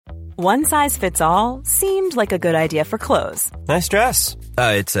One size fits all seemed like a good idea for clothes. Nice dress.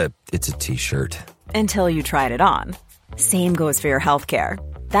 It's a t-shirt. Until you tried it on. Same goes for your healthcare.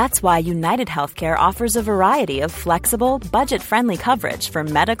 That's why United Healthcare offers a variety of flexible, budget-friendly coverage for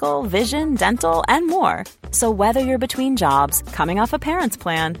medical, vision, dental, and more. So whether you're between jobs, coming off a parent's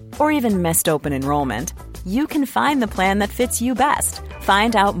plan, or even missed open enrollment, you can find the plan that fits you best.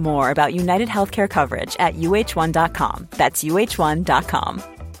 Find out more about United Healthcare coverage at uh1.com. That's uh1.com.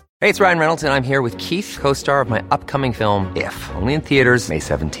 Hey, it's Ryan Reynolds, and I'm here with Keith, co-star of my upcoming film, If, only in theaters May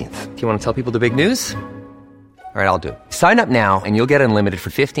 17th. Do you want to tell people the big news? All right, I'll do it. Sign up now and you'll get unlimited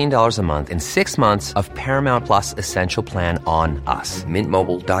for $15 a month and 6 months of Paramount Plus Essential Plan on us.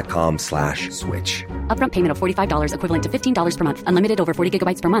 MintMobile.com/switch. Upfront payment of $45 equivalent to $15 per month. Unlimited over 40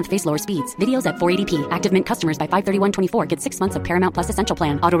 gigabytes per month. Face lower speeds. Videos at 480p. Active Mint customers by 531.24 get 6 months of Paramount Plus Essential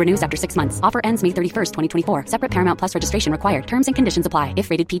Plan. Auto renews after 6 months. Offer ends May 31st, 2024. Separate Paramount Plus registration required. Terms and conditions apply if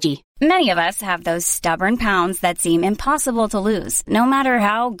rated PG. Many of us have those stubborn pounds that seem impossible to lose, no matter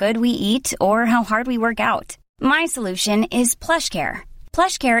how good we eat or how hard we work out. My solution is PlushCare.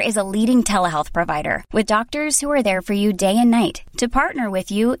 PlushCare is a leading telehealth provider with doctors who are there for you day and night to partner with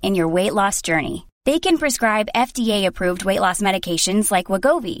you in your weight loss journey. They can prescribe FDA-approved weight loss medications like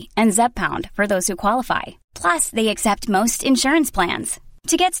Wegovy and Zepbound for those who qualify. Plus, they accept most insurance plans.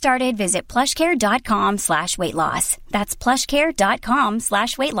 To get started, visit plushcare.com/weightloss. That's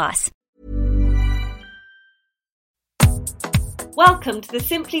plushcare.com/weightloss. Welcome to the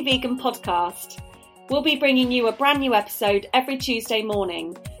Simply Vegan podcast. We'll be bringing you a brand new episode every Tuesday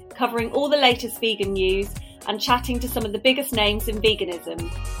morning, covering all the latest vegan news and chatting to some of the biggest names in veganism.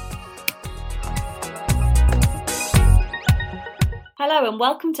 Hello and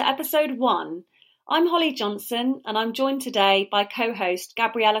welcome to episode 1. I'm Holly Johnson and I'm joined today by co-host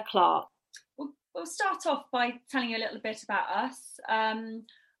Gabriella Clark. We'll start off by telling you a little bit about us.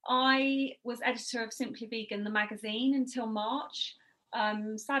 I was editor of Simply Vegan, the magazine, until March.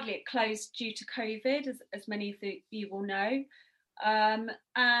 Sadly, it closed due to COVID, as many of you will know. And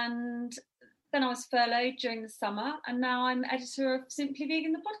then I was furloughed during the summer, and now I'm editor of Simply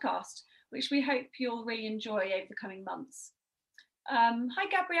Vegan, the podcast, which we hope you'll really enjoy over the coming months. Hi,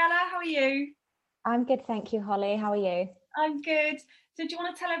 Gabriella, how are you? I'm good, thank you, Holly. How are you? I'm good. So do you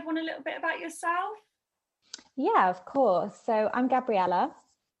want to tell everyone a little bit about yourself? Yeah, of course. So I'm Gabriella.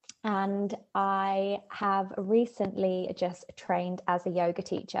 And I have recently just trained as a yoga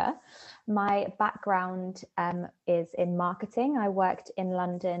teacher. My background is in marketing. I worked in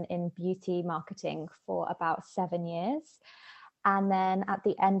London in beauty marketing for about 7 years. And then at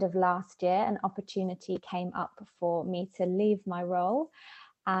the end of last year, an opportunity came up for me to leave my role.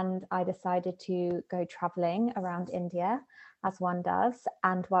 And I decided to go traveling around India, as one does.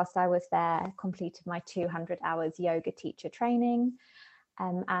 And whilst I was there, completed my 200 hours yoga teacher training.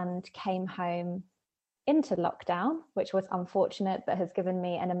 And came home into lockdown, which was unfortunate, but has given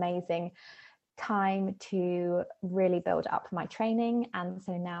me an amazing time to really build up my training. And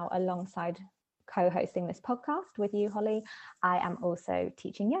so now, alongside co-hosting this podcast with you, Holly, I am also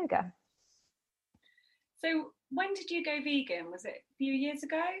teaching yoga. So when did you go vegan? Was it a few years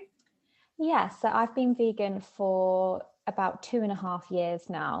ago? Yes, so I've been vegan for about 2.5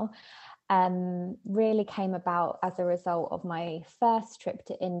 years now. Really came about as a result of my first trip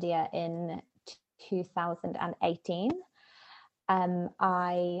to India in 2018.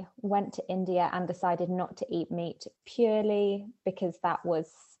 I went to India and decided not to eat meat purely because that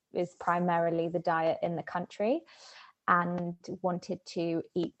is primarily the diet in the country, and wanted to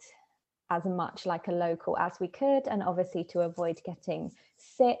eat as much like a local as we could, and obviously to avoid getting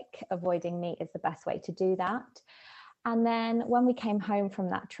sick, avoiding meat is the best way to do that. And then when we came home from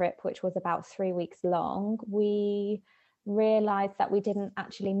that trip, which was about 3 weeks long, we realized that we didn't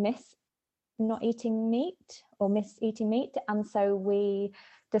actually miss eating meat. And so we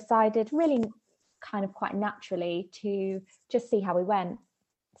decided, really kind of quite naturally, to just see how it went,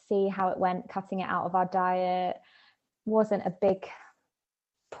 cutting it out of our diet. Wasn't a big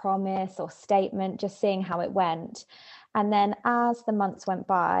promise or statement, just seeing how it went. And then as the months went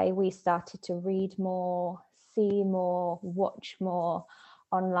by, we started to read more, see more, watch more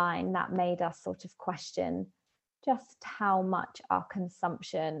online. That made us sort of question just how much our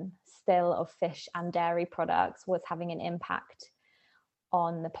consumption still of fish and dairy products was having an impact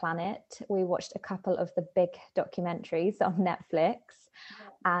on the planet. We watched a couple of the big documentaries on Netflix,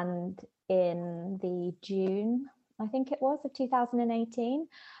 and in the June, I think it was, of 2018,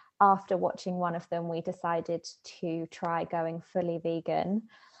 after watching one of them, we decided to try going fully vegan.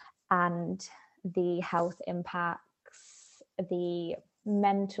 And the health impacts, the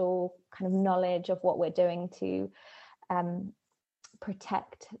mental kind of knowledge of what we're doing to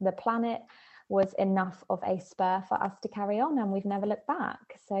protect the planet was enough of a spur for us to carry on, and we've never looked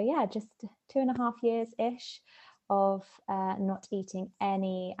back. So yeah, just 2.5 years ish of not eating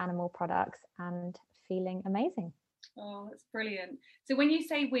any animal products and feeling amazing. Oh, that's brilliant. So when you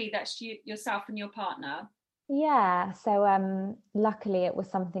say we, that's yourself and your partner? Yeah, so luckily it was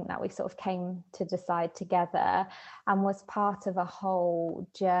something that we sort of came to decide together, and was part of a whole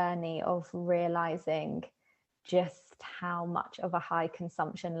journey of realizing just how much of a high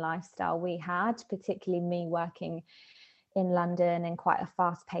consumption lifestyle we had, particularly me working in London in quite a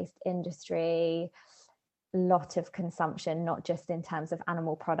fast-paced industry. Lot of consumption, not just in terms of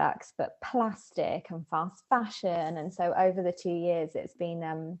animal products, but plastic and fast fashion. And so over the 2 years, it's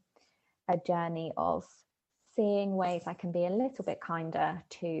been a journey of seeing ways I can be a little bit kinder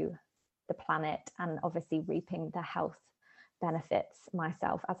to the planet, and obviously reaping the health benefits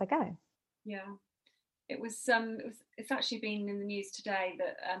myself as I go. Yeah, it's actually been in the news today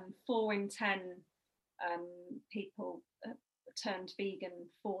that 4 in 10 people turned vegan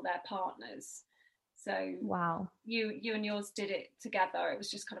for their partners. So wow, you and yours did it together. It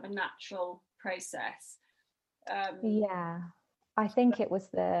was just kind of a natural process. Yeah, I think it was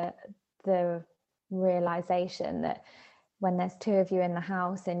the realization that when there's 2 of you in the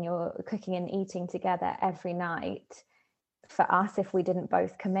house and you're cooking and eating together every night, for us, if we didn't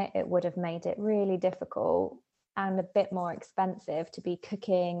both commit, it would have made it really difficult and a bit more expensive to be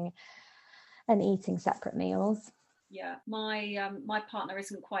cooking and eating separate meals. Yeah, my partner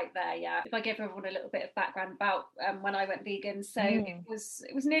isn't quite there yet. If I give everyone a little bit of background about when I went vegan, so it was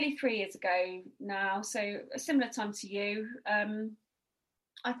nearly 3 years ago now, so a similar time to you.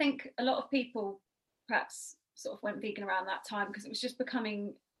 I think a lot of people perhaps sort of went vegan around that time because it was just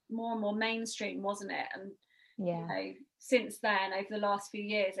becoming more and more mainstream, wasn't it? And yeah, you know, since then, over the last few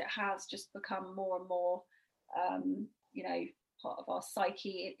years, it has just become more and more, you know, part of our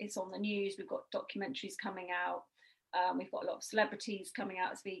psyche. It's on the news. We've got documentaries coming out. We've got a lot of celebrities coming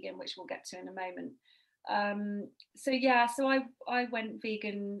out as vegan, which we'll get to in a moment. So I went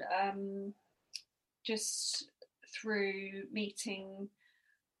vegan just through meeting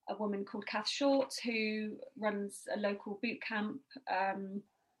a woman called Kath Short, who runs a local boot camp,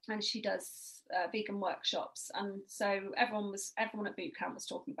 and she does vegan workshops. And so everyone at boot camp was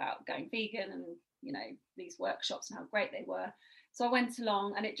talking about going vegan and, you know, these workshops and how great they were. So I went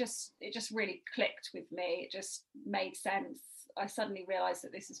along, and it just really clicked with me. It just made sense. I suddenly realised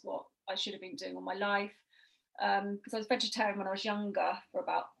that this is what I should have been doing all my life, because I was vegetarian when I was younger for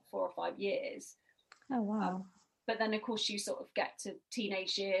about 4 or 5 years. Oh wow. But then, of course, you sort of get to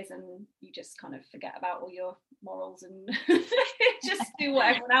teenage years and you just kind of forget about all your morals and just do what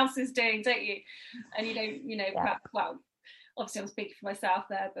everyone else is doing, don't you? And you don't, you know, perhaps, well, obviously I'm speaking for myself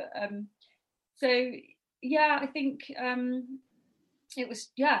there, but so yeah, I think it was,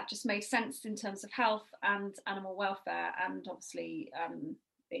 just made sense in terms of health and animal welfare, and obviously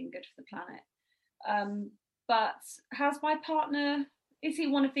being good for the planet. But how's my partner? Is he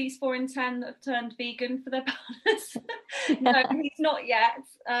one of these 4 in 10 that have turned vegan for their partners? No, he's not yet.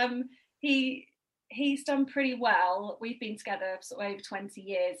 He's done pretty well. We've been together sort of over 20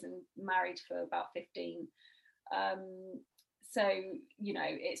 years and married for about 15. So, you know,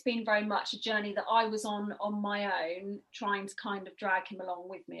 it's been very much a journey that I was on my own, trying to kind of drag him along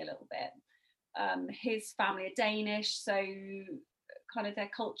with me a little bit. His family are Danish, so kind of their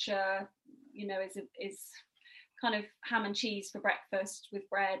culture, you know, is kind of ham and cheese for breakfast with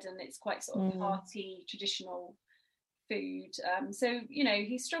bread, and it's quite sort of hearty, traditional food. So, you know,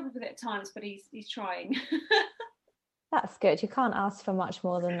 he's struggled with it at times, but he's trying. That's good. You can't ask for much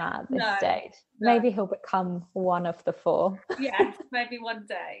more than that at this stage. No. Maybe he'll become one of the 4. Yes, maybe one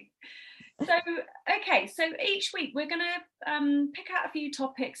day. So, okay, so each week we're going to pick out a few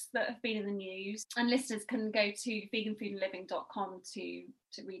topics that have been in the news, and listeners can go to veganfoodandliving.com to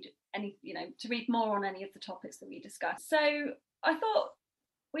read any, you know, to read more on any of the topics that we discuss. So I thought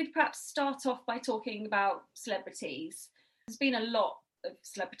we'd perhaps start off by talking about celebrities. There's been a lot of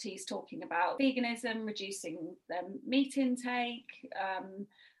celebrities talking about veganism, reducing their meat intake, and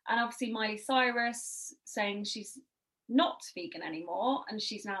obviously Miley Cyrus saying she's not vegan anymore and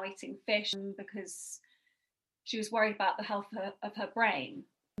she's now eating fish because she was worried about the health of her brain.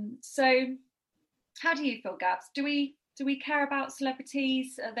 So how do you feel, Gabs? Do we care about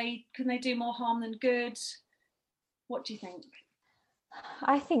celebrities? Can they do more harm than good? What do you think?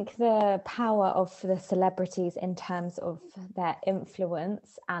 I think the power of the celebrities in terms of their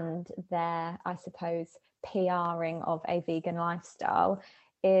influence and their, I suppose, PRing of a vegan lifestyle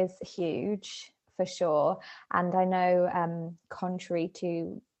is huge, for sure. And I know, contrary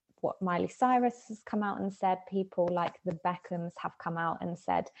to what Miley Cyrus has come out and said. People like the Beckhams have come out and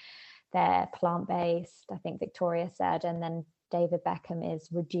said they're plant-based. I think Victoria said, and then David Beckham is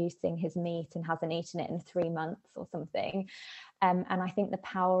reducing his meat and hasn't eaten it in 3 months or something. And I think the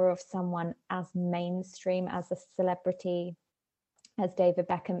power of someone as mainstream as a celebrity as David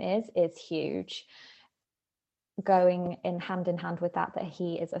Beckham is huge. Going in hand with that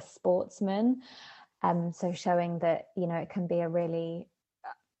he is a sportsman. So showing that, you know, it can be a really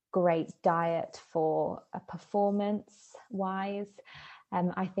great diet for a performance wise.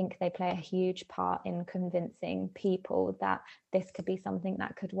 I think they play a huge part in convincing people that this could be something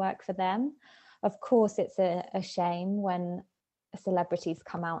that could work for them. Of course, it's a shame when celebrities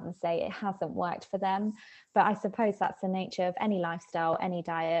come out and say it hasn't worked for them, but I suppose that's the nature of any lifestyle, any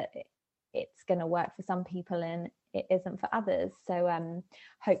diet. It's going to work for some people and it isn't for others. So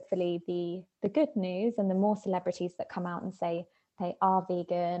hopefully the good news, and the more celebrities that come out and say they are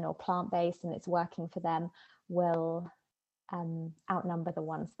vegan or plant-based and it's working for them, will outnumber the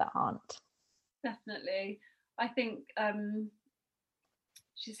ones that aren't. Definitely. I think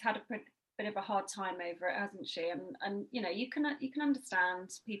she's had a bit of a hard time over it, hasn't she? And you know, you can understand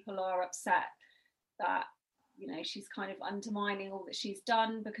people are upset that, you know, she's kind of undermining all that she's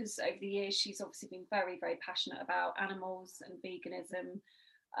done, because over the years she's obviously been very, very passionate about animals and veganism,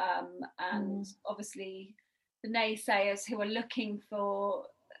 and obviously the naysayers who are looking for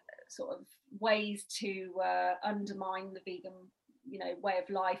sort of ways to undermine the vegan, you know, way of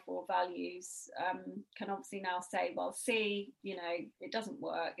life or values, can obviously now say, well, see, you know, it doesn't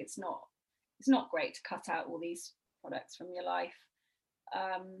work. It's not great to cut out all these products from your life.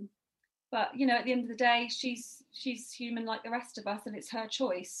 But, you know, at the end of the day, she's human like the rest of us, and it's her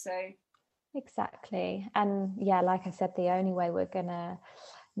choice. So exactly. And yeah, like I said, the only way we're gonna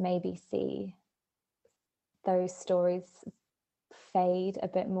maybe see those stories fade a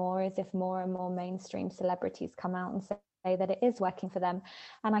bit more is if more and more mainstream celebrities come out and say that it is working for them.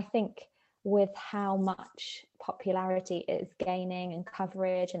 And I think with how much popularity it is gaining and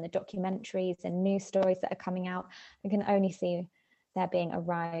coverage and the documentaries and news stories that are coming out, I can only see there being a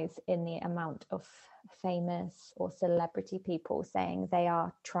rise in the amount of famous or celebrity people saying they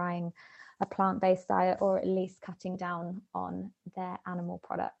are trying a plant-based diet, or at least cutting down on their animal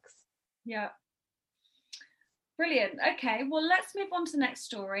products. Yeah. Brilliant. Okay, well, let's move on to the next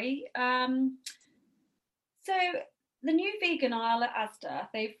story. So the new vegan aisle at Asda,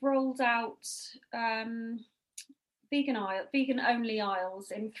 they've rolled out vegan only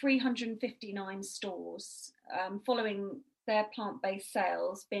aisles in 359 stores, following their plant-based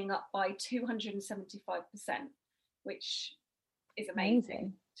sales being up by 275%, which is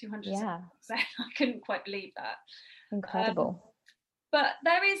amazing. 275%. I couldn't quite believe that. Incredible. But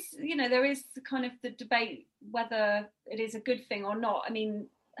there is kind of the debate whether it is a good thing or not. I mean,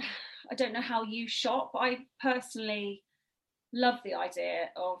 I don't know how you shop. I personally love the idea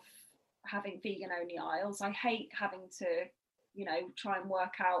of having vegan only aisles. I hate having to, you know, try and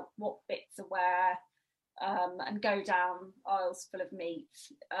work out what bits are where, and go down aisles full of meat.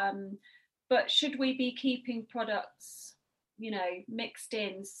 But should we be keeping products, you know, mixed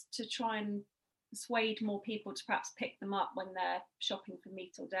in to try and persuade more people to perhaps pick them up when they're shopping for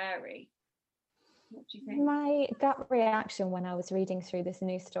meat or dairy? What do you think? My gut reaction when I was reading through this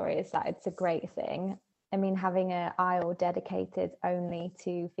news story is that it's a great thing. I mean, having an aisle dedicated only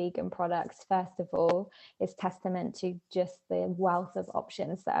to vegan products, first of all, is testament to just the wealth of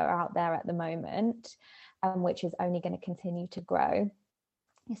options that are out there at the moment, which is only going to continue to grow.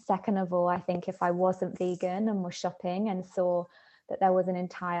 Second of all, I think if I wasn't vegan and was shopping and saw that there was an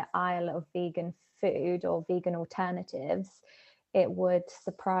entire aisle of vegan food or vegan alternatives, it would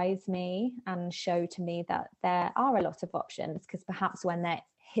surprise me and show to me that there are a lot of options, because perhaps when they're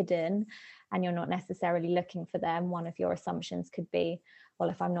hidden and you're not necessarily looking for them, one of your assumptions could be, well,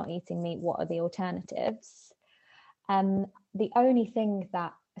 if I'm not eating meat, what are the alternatives? The only thing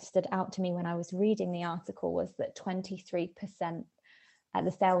that stood out to me when I was reading the article was that 23%,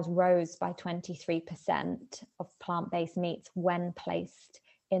 the sales rose by 23% of plant-based meats when placed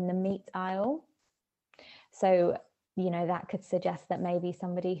in the meat aisle. So, you know, that could suggest that maybe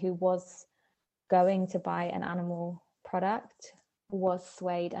somebody who was going to buy an animal product was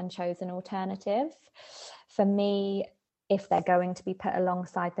swayed and chose an alternative. For me, if they're going to be put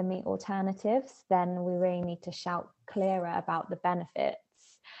alongside the meat alternatives, then we really need to shout clearer about the benefits.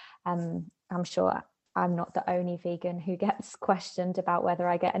 I'm sure I'm not the only vegan who gets questioned about whether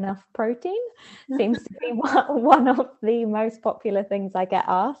I get enough protein. Seems to be one of the most popular things I get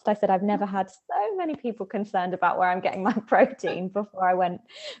asked. I said I've never had so many people concerned about where I'm getting my protein before I went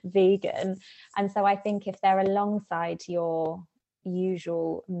vegan. And so I think if they're alongside your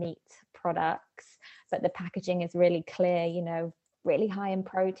usual meat products, but the packaging is really clear, you know, really high in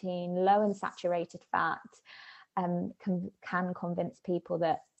protein, low in saturated fat, can convince people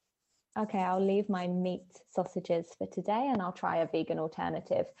that, okay, I'll leave my meat sausages for today and I'll try a vegan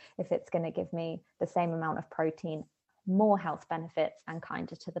alternative if it's going to give me the same amount of protein, more health benefits, and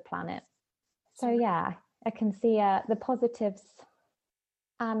kinder to the planet. So yeah, I can see the positives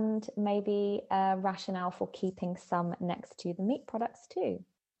and maybe a rationale for keeping some next to the meat products too.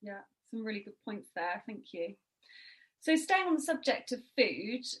 Yeah, some really good points there. Thank you. So staying on the subject of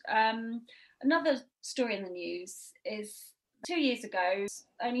food, another story in the news is 2 years ago,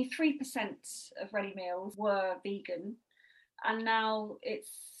 only 3% of ready meals were vegan, and now it's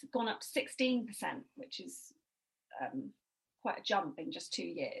gone up to 16%, which is quite a jump in just 2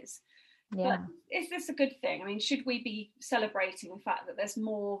 years. Yeah. But is this a good thing? I mean, should we be celebrating the fact that there's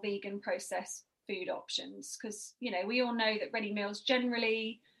more vegan processed food options? Because, you know, we all know that ready meals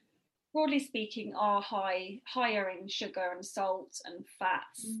generally, broadly speaking, are higher in sugar and salt and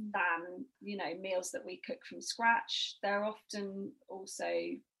fats than, you know, meals that we cook from scratch. They're often also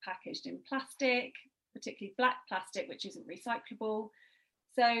packaged in plastic, particularly black plastic, which isn't recyclable.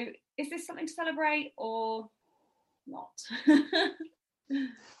 So is this something to celebrate or not?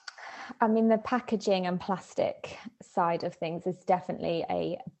 I mean, the packaging and plastic side of things is definitely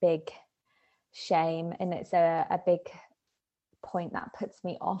a big shame, and it's a big point that puts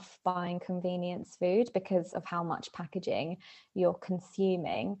me off buying convenience food because of how much packaging you're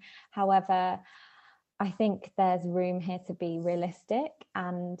consuming. However, I think there's room here to be realistic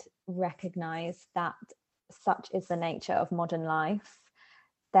and recognize that such is the nature of modern life.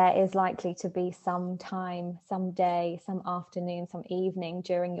 There is likely to be some time, some day, some afternoon, some evening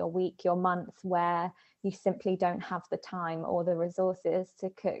during your week, your month, where you simply don't have the time or the resources to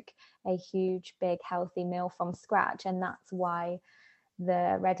cook a huge, big, healthy meal from scratch. And that's why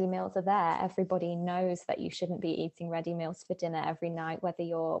the ready meals are there. Everybody knows that you shouldn't be eating ready meals for dinner every night, whether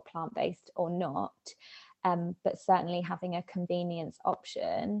you're plant-based or not. But certainly having a convenience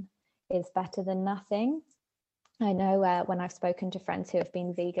option is better than nothing. I know when I've spoken to friends who have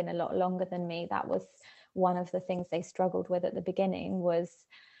been vegan a lot longer than me, that was one of the things they struggled with at the beginning, was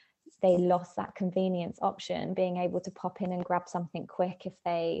they lost that convenience option, being able to pop in and grab something quick if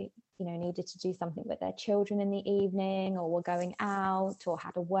they, you know, needed to do something with their children in the evening, or were going out, or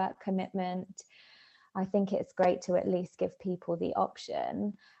had a work commitment. I think it's great to at least give people the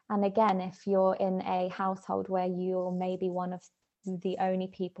option. And again, if you're in a household where you're maybe one of the only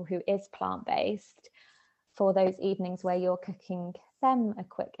people who is plant-based, for those evenings where you're cooking them a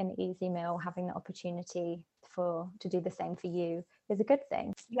quick and easy meal, having the opportunity to do the same for you is a good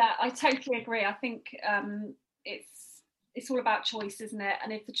thing. Yeah, I totally agree. I think it's all about choice, isn't it?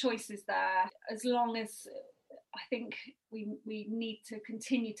 And if the choice is there, as long as, I think we need to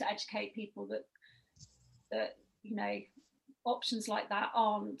continue to educate people that you know, options like that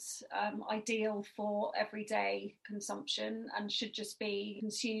aren't ideal for everyday consumption and should just be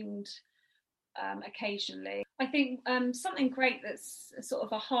consumed occasionally. I think something great that's sort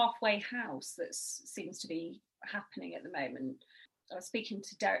of a halfway house that seems to be happening at the moment. I was speaking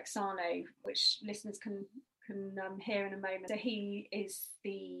to Derek Sarno, which listeners can hear in a moment. So he is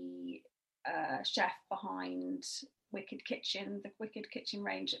the chef behind Wicked Kitchen, the Wicked Kitchen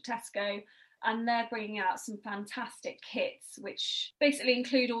range at Tesco, and they're bringing out some fantastic kits which basically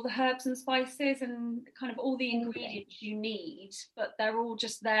include all the herbs and spices and kind of all the ingredients you need, but they're all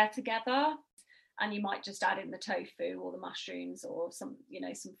just there together. And you might just add in the tofu or the mushrooms or some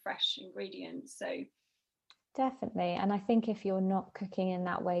fresh ingredients. So definitely. And I think if you're not cooking in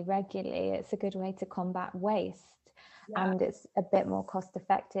that way regularly, it's a good way to combat waste. Yeah. And it's a bit more cost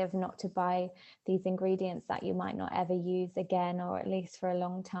effective not to buy these ingredients that you might not ever use again, or at least for a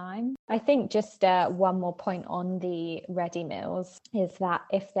long time. I think just one more point on the ready meals is that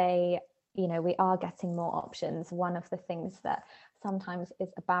if they, you know, we are getting more options, one of the things that sometimes is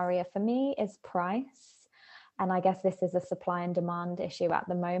a barrier for me is price. And I guess this is a supply and demand issue at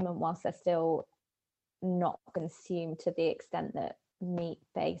the moment, whilst they're still not consumed to the extent that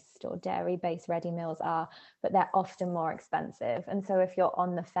meat-based or dairy-based ready meals are, but they're often more expensive. And so if you're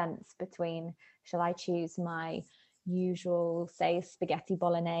on the fence between, shall I choose my usual, say, spaghetti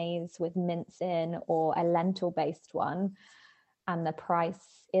bolognese with mince in, or a lentil-based one, and the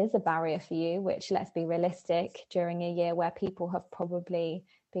price is a barrier for you, which, let's be realistic, during a year where people have probably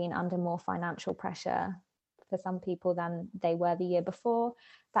been under more financial pressure for some people than they were the year before,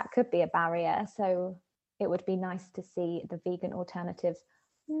 that could be a barrier. So it would be nice to see the vegan alternatives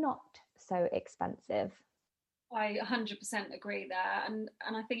not so expensive. I 100% agree there, and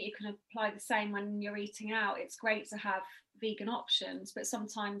I think you can apply the same when you're eating out. It's great to have vegan options, but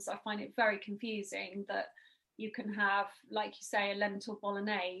sometimes I find it very confusing that you can have, like you say, a lentil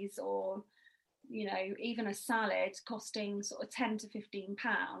bolognese or, you know, even a salad costing sort of £10 to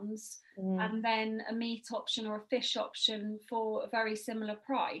 £15, and then a meat option or a fish option for a very similar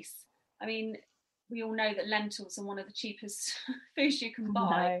price. I mean, we all know that lentils are one of the cheapest foods you can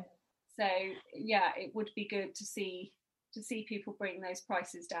buy. No. So yeah, it would be good to see people bring those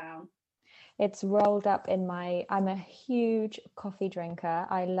prices down. It's rolled up in I'm a huge coffee drinker.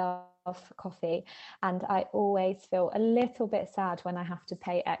 I love coffee, and I always feel a little bit sad when I have to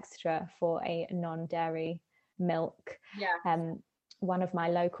pay extra for a non-dairy milk. Yeah. One of my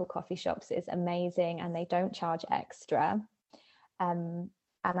local coffee shops is amazing and they don't charge extra.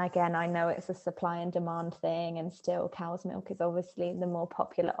 And again, I know it's a supply and demand thing, and still cow's milk is obviously the more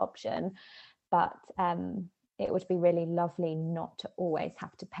popular option, but it would be really lovely not to always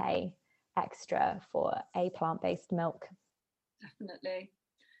have to pay extra for a plant-based milk. Definitely.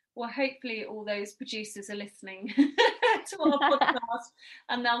 Well, hopefully all those producers are listening to our podcast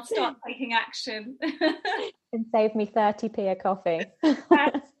and they'll start taking action. And save me 30p a coffee.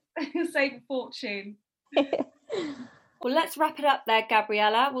 Save a fortune. Well, let's wrap it up there,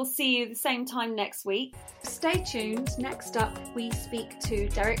 Gabriella. We'll see you the same time next week. Stay tuned. Next up, we speak to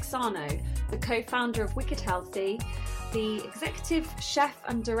Derek Sarno, the co-founder of Wicked Healthy, the executive chef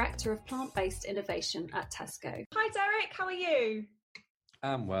and director of plant-based innovation at Tesco. Hi, Derek. How are you?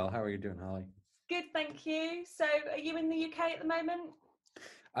 I'm well. How are you doing, Holly? Good, thank you. So are you in the UK at the moment?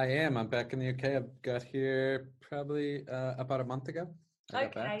 I am. I'm back in the UK. I got here probably about a month ago. I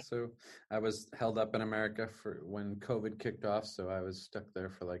got back. So I was held up in America for when COVID kicked off. So I was stuck there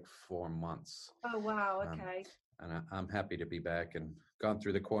for like 4 months. Oh, wow. Okay. And I'm happy to be back and gone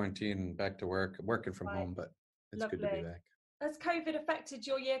through the quarantine and back to working from home, but it's good to be back. Has COVID affected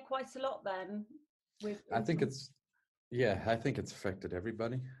your year quite a lot then? I think it's affected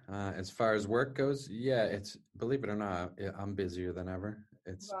everybody. As far as work goes, believe it or not, I'm busier than ever.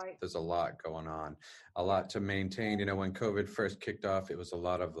 There's a lot going on, a lot to maintain. You know, when COVID first kicked off, it was a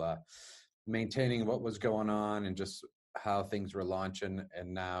lot of maintaining what was going on and just how things were launching.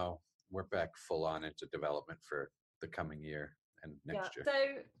 And now we're back full on into development for the coming year and next year.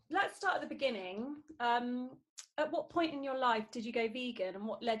 So let's start at the beginning. At what point in your life did you go vegan, and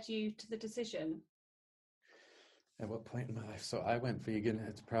what led you to the decision? At what point in my life? So I went vegan.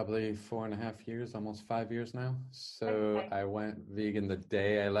 It's probably 4.5 years, almost 5 years now. So I went vegan the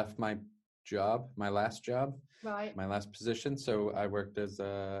day I left my last job, my last position. So I worked as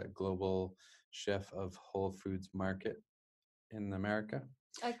a global chef of Whole Foods Market in America.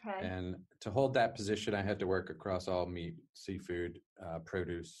 Okay. And to hold that position, I had to work across all meat, seafood,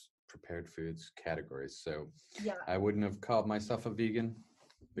 produce, prepared foods categories. So I wouldn't have called myself a vegan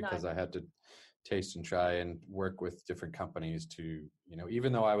because I had to taste and try and work with different companies to, you know,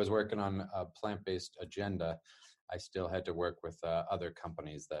 even though I was working on a plant-based agenda, I still had to work with other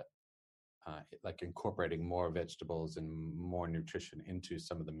companies that like incorporating more vegetables and more nutrition into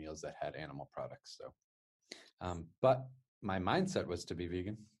some of the meals that had animal products. So, but my mindset was to be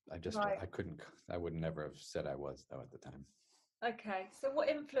vegan. I would never have said I was though at the time. Okay. So what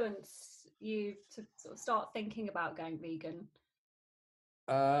influenced you to sort of start thinking about going vegan?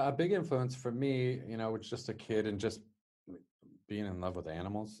 A big influence for me, you know, was just a kid and just being in love with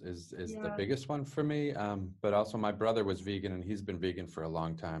animals is the biggest one for me. But also my brother was vegan and he's been vegan for a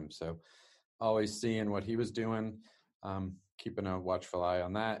long time. So always seeing what he was doing, keeping a watchful eye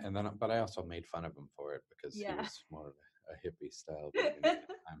on that. And then, but I also made fun of him for it because he was more of a hippie style vegan at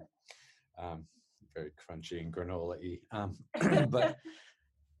the time. Very crunchy and granola-y. But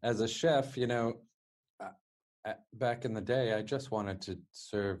as a chef, you know, back in the day, I just wanted to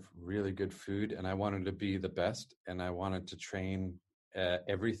serve really good food and I wanted to be the best and I wanted to train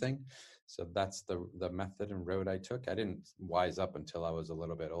everything. So that's the method and road I took. I didn't wise up until I was a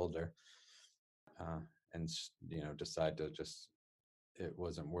little bit older and, you know, decide to it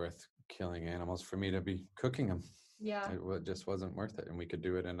wasn't worth killing animals for me to be cooking them. Yeah. It just wasn't worth it and we could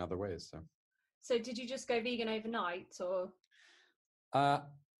do it in other ways. So did you just go vegan overnight or?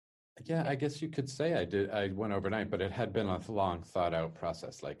 Yeah, I guess you could say I did. I went overnight, but it had been a long thought out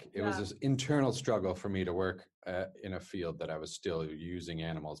process. Like it was this internal struggle for me to work in a field that I was still using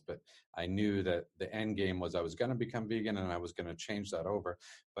animals, but I knew that the end game was I was going to become vegan and I was going to change that over.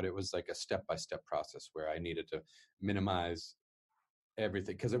 But it was like a step-by-step process where I needed to minimize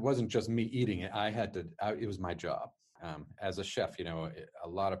everything because it wasn't just me eating it. It was my job as a chef. You know, a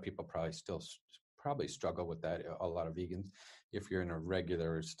lot of people probably struggle with that. A lot of vegans, if you're in a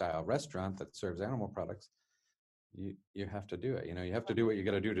regular style restaurant that serves animal products, you have to do it. You have to do what you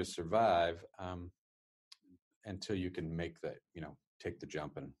got to do to survive, until you can make that, take the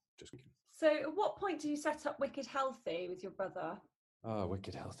jump and just. So at what point do you set up Wicked Healthy with your brother? Oh,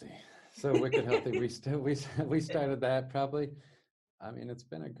 Wicked Healthy. So Wicked Healthy, we started that probably, it's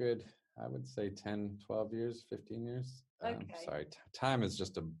been a good, I would say 10, 12 years, 15 years. Okay. Sorry, time is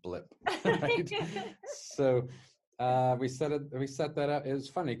just a blip. Right? So we set that up. It was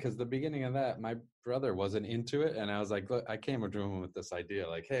funny because the beginning of that, my brother wasn't into it. And I was like, look, I came to him with this idea,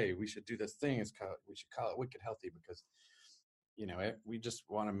 like, hey, we should do this thing. We should call it Wicked Healthy because, we just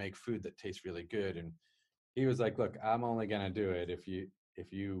want to make food that tastes really good. And he was like, look, I'm only going to do it if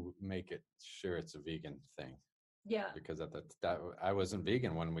you make it sure it's a vegan thing. Yeah. Because that I wasn't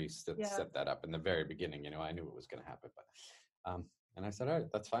vegan when we set that up in the very beginning. I knew it was going to happen, but and I said, all right,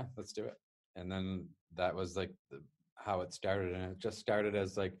 that's fine, let's do it. And then that was like how it started, and it just started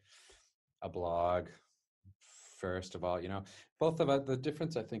as like a blog. First of all, both of us, the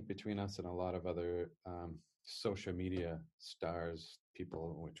difference I think between us and a lot of other social media stars,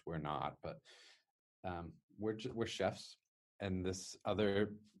 people, which we're not, but we're chefs, and this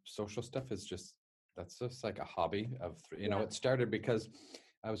other social stuff is that's just like a hobby of it started because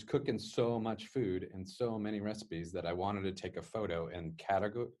I was cooking so much food and so many recipes that I wanted to take a photo and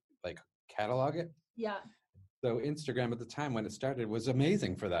catalog it. Yeah. So Instagram at the time when it started was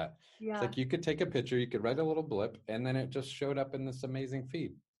amazing for that. Yeah. It's like you could take a picture, you could write a little blip, and then it just showed up in this amazing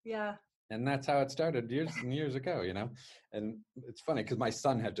feed. Yeah. And that's how it started years and years ago, And it's funny because my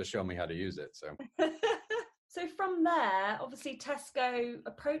son had to show me how to use it. So So from there, obviously Tesco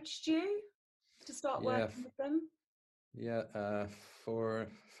approached you to start working with them. Yeah, 4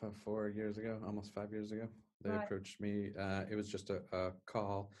 years ago, almost 5 years ago, they approached me. It was just a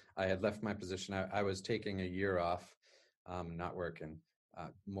call. I had left my position. I was taking a year off, not working,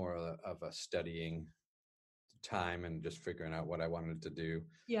 more of a studying time and just figuring out what I wanted to do.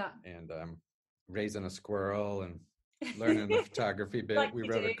 Yeah. And raising a squirrel and learning the photography bit. Like we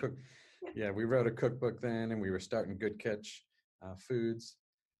wrote we wrote a cookbook then, and we were starting Good Catch Foods.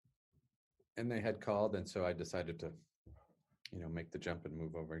 And they had called, and so I decided to, make the jump and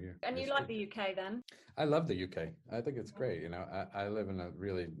move over here. And you like the UK then? I love the UK. I think it's great. I live in a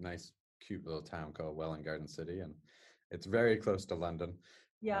really nice, cute little town called Welwyn Garden City, and it's very close to London.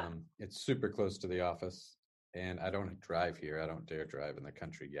 Yeah. It's super close to the office, and I don't drive here. I don't dare drive in the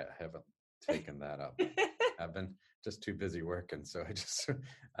country yet. I haven't taken that up. I've been just too busy working, so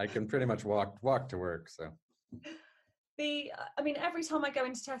I can pretty much walk to work. So. Every time I go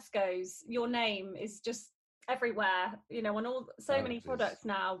into Tesco's, your name is just everywhere, on many products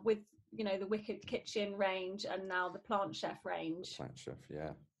now with, the Wicked Kitchen range and now the Plant Chef range. Plant Chef,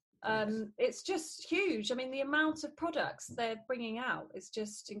 yeah. It's just huge. The amount of products they're bringing out is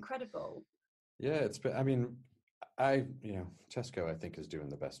just incredible. Yeah, Tesco, I think, is doing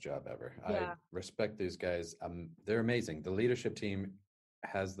the best job ever. Yeah. I respect these guys. They're amazing. The leadership team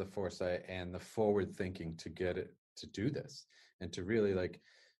has the foresight and the forward thinking to get it, to do this and to really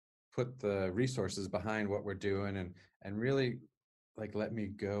put the resources behind what we're doing and really let me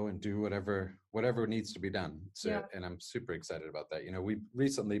go and do whatever needs to be done. So, and I'm super excited about that. We've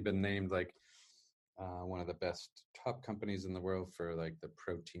recently been named one of the best top companies in the world for the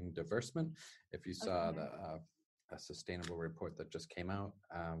protein diversement. If you saw a sustainable report that just came out,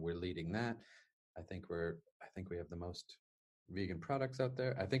 we're leading that. I think we have the most vegan products out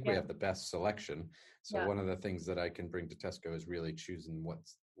there. I think we have the best selection. So one of the things that I can bring to Tesco is really choosing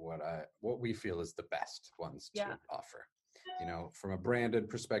what we feel is the best ones to offer, from a branded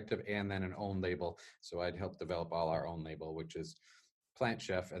perspective and then an own label. So I'd help develop all our own label, which is Plant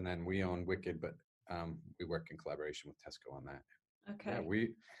Chef, and then we own Wicked, but we work in collaboration with Tesco on that. Okay. Yeah,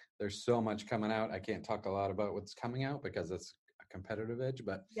 there's so much coming out. I can't talk a lot about what's coming out because it's a competitive edge,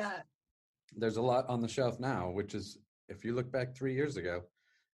 but there's a lot on the shelf now, which is, if you look back 3 years ago,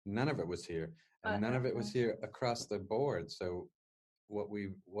 none of it was here, and none of it was here across the board. So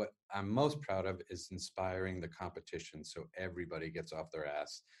what I'm most proud of is inspiring the competition, so everybody gets off their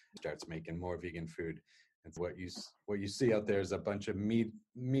ass, starts making more vegan food. And what you see out there is a bunch of meat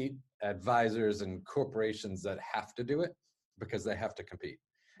advisors and corporations that have to do it because they have to compete,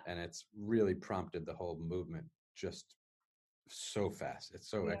 and it's really prompted the whole movement just so fast. It's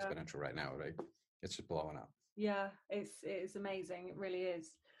so exponential right now, right? It's just blowing up. Yeah, it is amazing. It really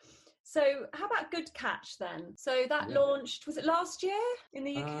is. So how about Good Catch then? So that launched, was it last year in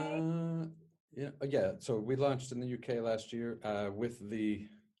the UK? Yeah. So we launched in the UK last year with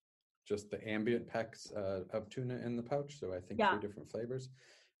just the ambient packs of tuna in the pouch. So I think 3 different flavors,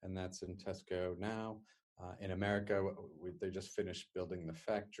 and that's in Tesco now. In America, they just finished building the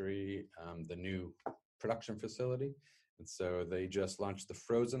factory. The new production facility. And so they just launched the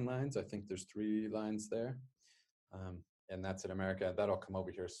frozen lines. I think there's 3 lines there. And that's in America. That'll come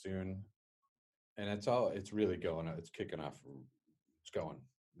over here soon. And it's really going, it's kicking off. It's going.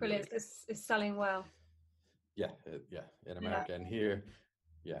 Brilliant. Really It's selling well. Yeah, in America. And here,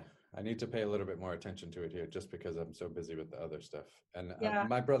 I need to pay a little bit more attention to it here just because I'm so busy with the other stuff. And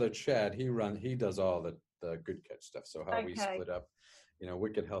my brother Chad, he does all the Good Catch stuff. So how we split up,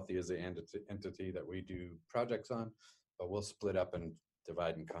 Wicked Healthy is the entity that we do projects on, but we'll split up and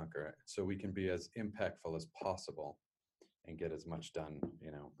divide and conquer so we can be as impactful as possible and get as much done,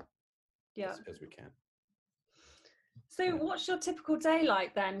 as we can. So what's your typical day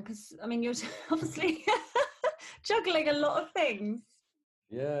like then? Because I mean, you're obviously juggling a lot of things.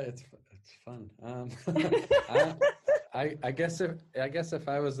 Yeah, it's fun. I guess if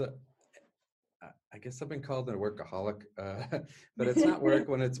I was I guess I've been called a workaholic, but it's not work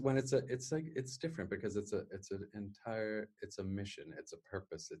it's different because it's a mission, it's a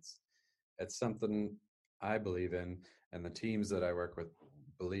purpose, it's something I believe in, and the teams that I work with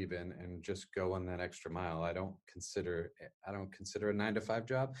believe in, and just go on that extra mile. I don't consider a 9-to-5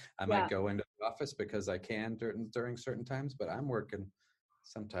 job. I might go into the office because I can during certain times, but I'm working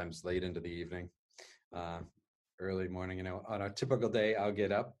sometimes late into the evening, early morning. On a typical day, I'll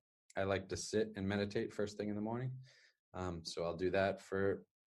get up. I like to sit and meditate first thing in the morning. So I'll do that for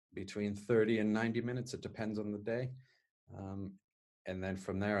between 30 and 90 minutes. It depends on the day. And then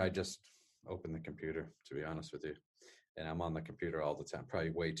from there, I just open the computer, to be honest with you. And I'm on the computer all the time, probably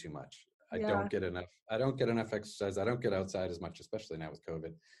way too much. I don't get enough exercise. I don't get outside as much, especially now with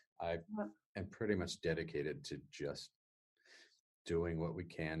COVID. I am pretty much dedicated to just doing what we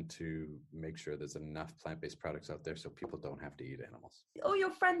can to make sure there's enough plant-based products out there so people don't have to eat animals. All your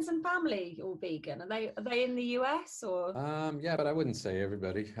friends and family all vegan? Are they in the US or? Yeah, but I wouldn't say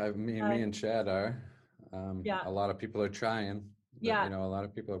everybody. Me and Chad are. A lot of people are trying. But, a lot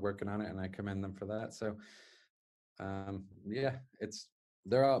of people are working on it, and I commend them for that. So,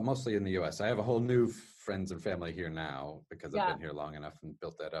 they're all mostly in the US. I have a whole new friends and family here now because I've been here long enough and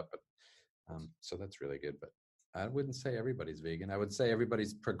built that up. But, so that's really good. But I wouldn't say everybody's vegan. I would say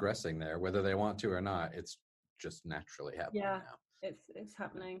everybody's progressing there, whether they want to or not. It's just naturally happening now. It's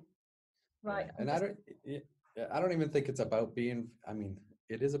happening, right? Yeah. And I don't even think it's about being. I mean,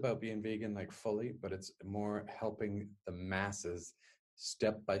 it is about being vegan, like fully, but it's more helping the masses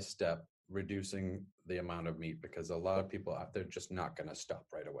step by step, reducing the amount of meat, because a lot of people out there just not going to stop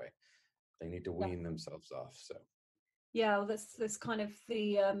right away. They need to wean themselves off. So. Yeah, well, that's kind of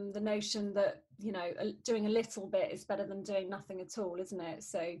the notion that doing a little bit is better than doing nothing at all, isn't it?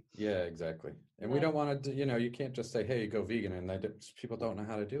 So yeah, exactly. And we don't want to, you can't just say, "Hey, go vegan," and people don't know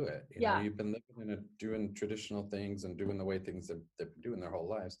how to do it. You've been living doing traditional things and doing the way things they've been doing their whole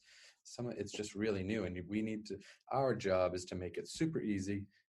lives. It's just really new, and we need to. Our job is to make it super easy,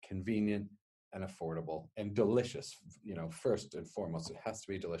 convenient, and affordable, and delicious. First and foremost, it has to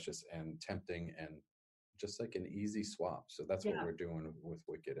be delicious and tempting and just like an easy swap. So that's what we're doing with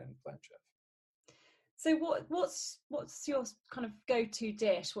Wicked and Plant Chef. So what's your kind of go-to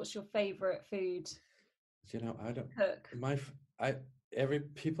dish? What's your favorite food? I don't cook.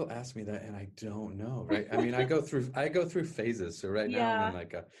 People ask me that and I don't know, right? I mean, I go through phases. So right now I'm in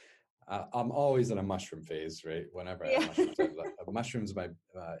I'm always in a mushroom phase, right? Whenever I have mushrooms,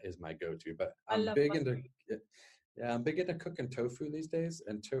 is my go-to, but I'm big into cooking tofu these days,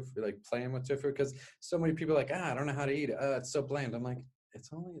 and tofu, like playing with tofu, because so many people are like, I don't know how to eat it. It's so bland. I'm like,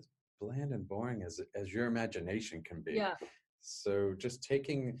 it's only as bland and boring as your imagination can be. Yeah. So just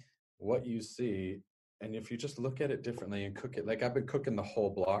taking what you see, and if you just look at it differently and cook it, like I've been cooking the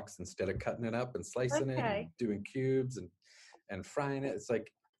whole blocks instead of cutting it up and slicing it and doing cubes and frying it. It's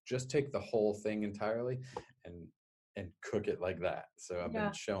like, just take the whole thing entirely and cook it like that. So I've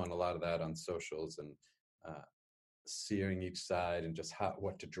been showing a lot of that on socials, and searing each side, and just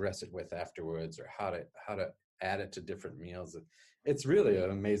what to dress it with afterwards, or how to add it to different meals. It's really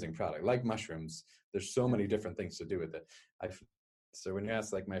an amazing product. Like mushrooms, there's so many different things to do with it. So when you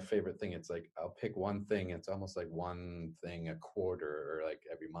ask like my favorite thing, it's like I'll pick one thing. It's almost like one thing a quarter, or like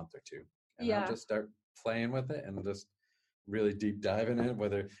every month or two, and I'll just start playing with it and just really deep dive in it,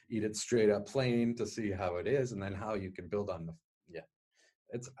 whether eat it straight up plain to see how it is, and then how you can build on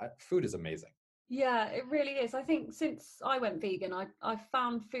food is amazing. Yeah, it really is. I think since I went vegan, I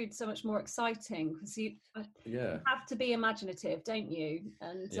found food so much more exciting, because you have to be imaginative, don't you?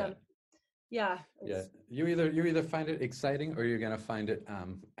 And you either find it exciting, or you're going to find it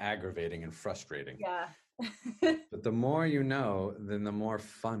aggravating and frustrating. Yeah. But the more you know, then the more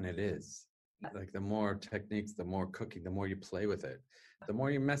fun it is. Like the more techniques, the more cooking, the more you play with it, the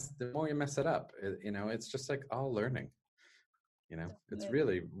more you mess it up. It's just like all learning. It's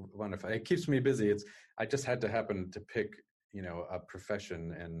really wonderful. It keeps me busy. I just had to happen to pick, a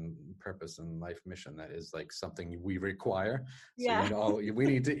profession and purpose and life mission that is like something we require. Yeah. So, we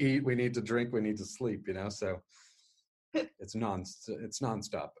need to eat, we need to drink, we need to sleep, so it's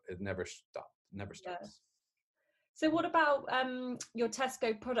nonstop. It never stops. Yeah. So what about your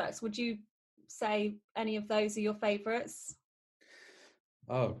Tesco products? Would you say any of those are your favorites?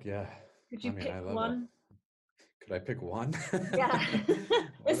 Oh yeah. Could you pick one? Could I pick one? Yeah.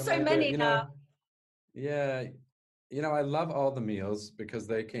 There's so many now. Yeah. I love all the meals because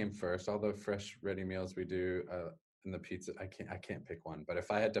they came first. All the fresh, ready meals we do, and the pizza. I can't pick one. But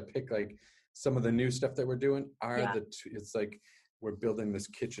if I had to pick, like some of the new stuff that we're doing, it's like we're building this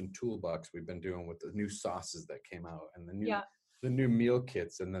kitchen toolbox we've been doing with the new sauces that came out and the new meal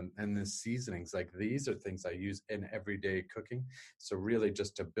kits and the seasonings. Like these are things I use in everyday cooking. So really,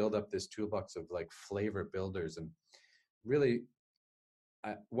 just to build up this toolbox of like flavor builders, and really,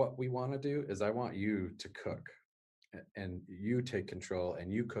 what we want to do is I want you to cook. And you take control and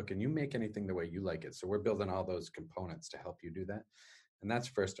you cook and you make anything the way you like it. So we're building all those components to help you do that. And that's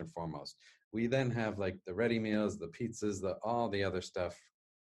first and foremost. We then have like the ready meals, the pizzas, all the other stuff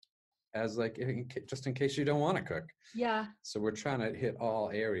as like, just in case you don't want to cook. Yeah. So we're trying to hit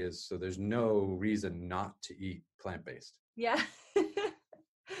all areas. So there's no reason not to eat plant-based. Yeah.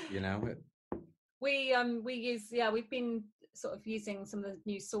 We use, we've been sort of using some of the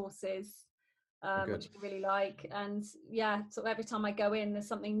new sauces. Which I really like, and so every time I go in, there's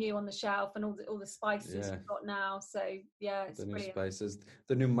something new on the shelf, and all the spices we've got now. So it's the brilliant. New spices,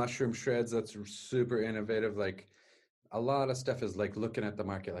 the new mushroom shreds. That's super innovative. Like a lot of stuff is like looking at the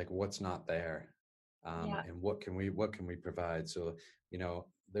market, like what's not there, and what can we provide. So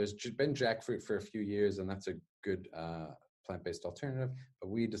there's been jackfruit for a few years, and that's a good plant-based alternative.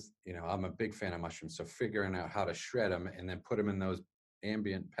 But we just, I'm a big fan of mushrooms, so figuring out how to shred them and then put them in those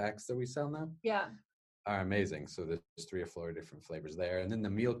ambient packs that we sell now are amazing. So there's 3 or 4 different flavors there, and then the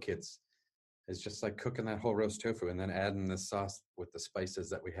meal kits is just like cooking that whole roast tofu and then adding the sauce with the spices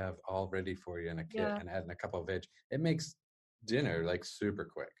that we have all ready for you in a kit, and adding a couple of veg. It makes dinner like super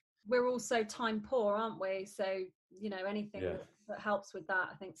quick. We're also time poor, aren't we? So anything that helps with that,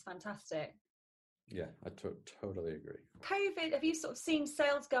 I think, is fantastic. I totally agree. COVID, have you sort of seen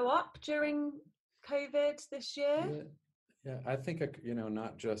sales go up during COVID this year? Yeah, I think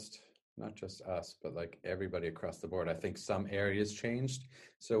not just us, but like everybody across the board. I think some areas changed.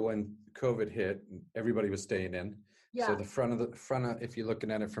 So when COVID hit, everybody was staying in. Yeah. So the front of, if you're looking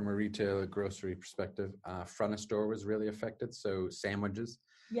at it from a retail grocery perspective, front of store was really affected. So sandwiches,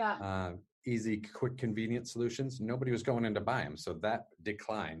 easy, quick, convenient solutions. Nobody was going in to buy them, so that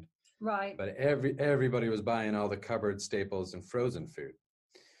declined. Right. But everybody was buying all the cupboard staples and frozen food.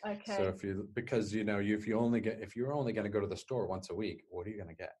 Okay. So if you're only going to go to the store once a week, what are you going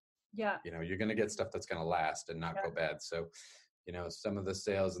to get? Yeah. You're going to get stuff that's going to last and not go bad. So, some of the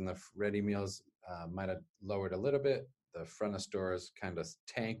sales in the ready meals might have lowered a little bit. The front of stores kind of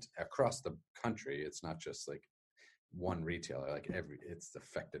tanked across the country. It's not just like one retailer, like it's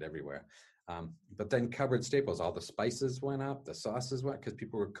affected everywhere. But then cupboard staples, all the spices went up, the sauces went, because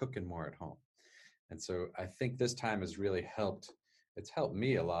people were cooking more at home. And so I think this time has really helped. It's helped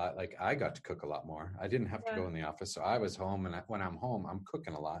me a lot. Like I got to cook a lot more. I didn't have to go in the office. So I was home, and when I'm home, I'm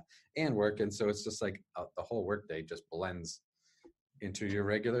cooking a lot and working. So it's just like the whole work day just blends into your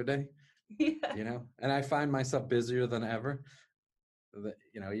regular day, and I find myself busier than ever,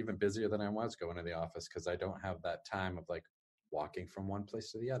 even busier than I was going to the office, because I don't have that time of like walking from one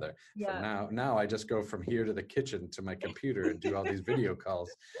place to the other. Yeah. Now I just go from here to the kitchen to my computer and do all these video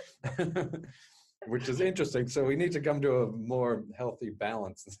calls. Which is interesting. So we need to come to a more healthy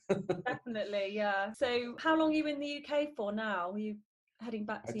balance. Definitely, yeah. So how long are you in the UK for now? Are you heading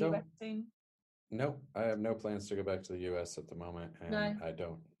back to the US soon? Nope, I have no plans to go back to the US at the moment, and no.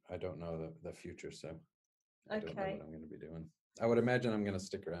 I don't know the future, so I don't know Okay. what I'm going to be doing. I would imagine I'm going to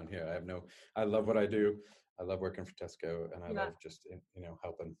stick around here. I love what I do. I love working for Tesco, and I love just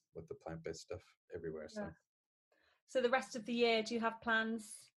helping with the plant-based stuff everywhere. So the rest of the year, do you have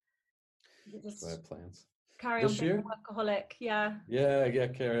plans? Do I have plans? Carry on being a workaholic, Yeah,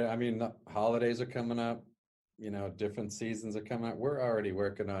 carry. I mean, the holidays are coming up. Different seasons are coming up. We're already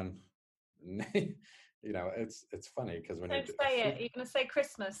working on. It's funny because when don't say it. You're going to say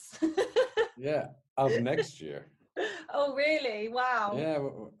Christmas. Of next year. Oh, really? Wow. Yeah,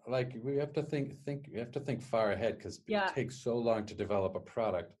 like we have to think. We have to think far ahead, because it takes so long to develop a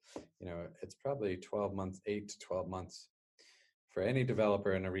product. It's probably 8 to 12 months. For any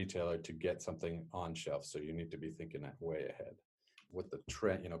developer and a retailer to get something on shelf. So you need to be thinking that way ahead. what the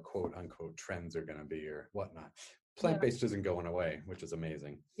trend, quote unquote trends are going to be or whatnot. Plant-based isn't going away, which is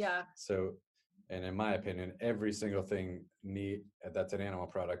amazing. Yeah. So, and in my opinion, every single thing that's an animal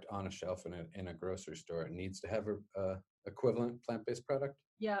product on a shelf in a grocery store needs to have a equivalent plant-based product.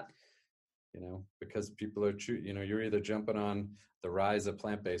 Yeah. Because people are you're either jumping on the rise of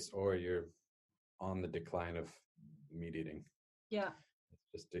plant-based or you're on the decline of meat eating. Yeah.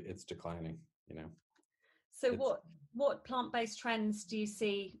 It's declining, So what plant-based trends do you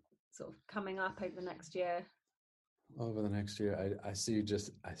see sort of coming up over the next year? Over the next year, I see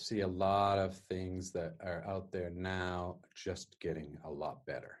a lot of things that are out there now just getting a lot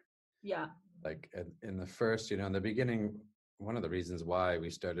better. Yeah. Like in the first, in the beginning, one of the reasons why we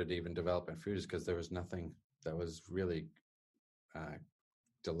started even developing food is because there was nothing that was really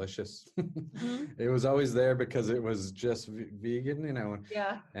delicious. Mm-hmm. It was always there because it was just vegan,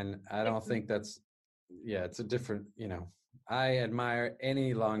 Yeah. And I don't think it's a different, I admire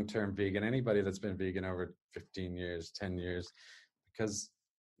any long-term vegan, anybody that's been vegan over 15 years, 10 years, because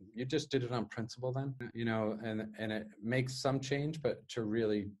you just did it on principle then, and it makes some change, but to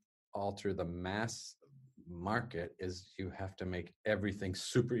really alter the mass market is you have to make everything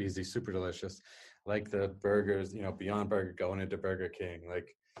super easy, super delicious, like the burgers, Beyond Burger going into Burger King,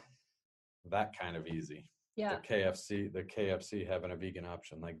 like that kind of easy. Yeah. The KFC having a vegan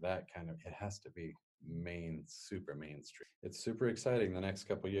option, like that kind of, it has to be super mainstream. It's super exciting the next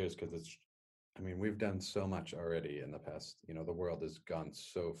couple of years because we've done so much already in the past, the world has gone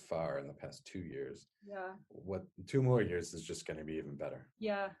so far in the past 2 years. Yeah. What 2 more years is just going to be even better.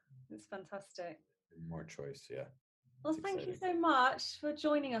 Yeah, it's fantastic. More choice, yeah. Well, thank you so much for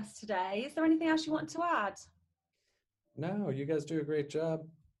joining us today. Is there anything else you want to add? No, you guys do a great job.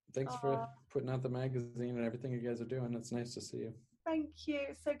 Thanks for putting out the magazine and everything you guys are doing. It's nice to see you. Thank you.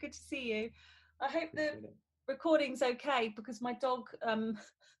 It's so good to see you. I hope the recording's okay because my dog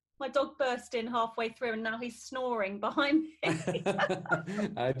burst in halfway through and now he's snoring behind me.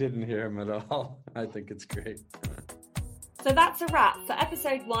 I didn't hear him at all. I think it's great. So that's a wrap for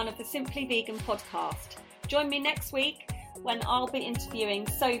episode 1 of the Simply Vegan podcast. Join me next week when I'll be interviewing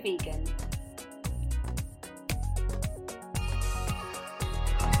So Vegan.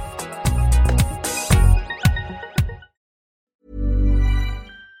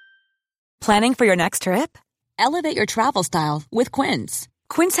 Planning for your next trip? Elevate your travel style with Quince.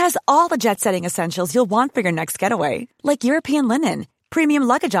 Quince has all the jet-setting essentials you'll want for your next getaway, like European linen, premium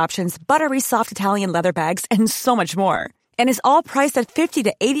luggage options, buttery soft Italian leather bags, and so much more. And is all priced at 50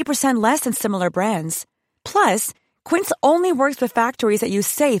 to 80% less than similar brands. Plus, Quince only works with factories that use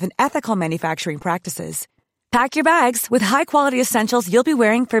safe and ethical manufacturing practices. Pack your bags with high-quality essentials you'll be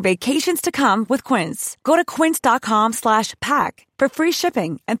wearing for vacations to come with Quince. Go to quince.com/pack for free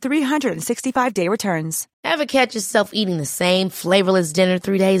shipping and 365-day returns. Ever catch yourself eating the same flavorless dinner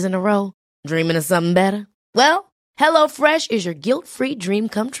 3 days in a row? Dreaming of something better? Well, HelloFresh is your guilt-free dream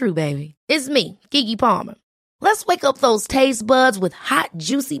come true, baby. It's me, Keke Palmer. Let's wake up those taste buds with hot,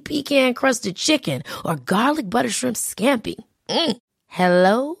 juicy pecan-crusted chicken or garlic butter shrimp scampi.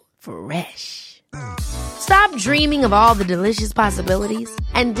 Hello Fresh. Stop dreaming of all the delicious possibilities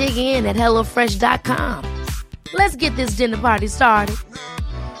and dig in at HelloFresh.com. Let's get this dinner party started.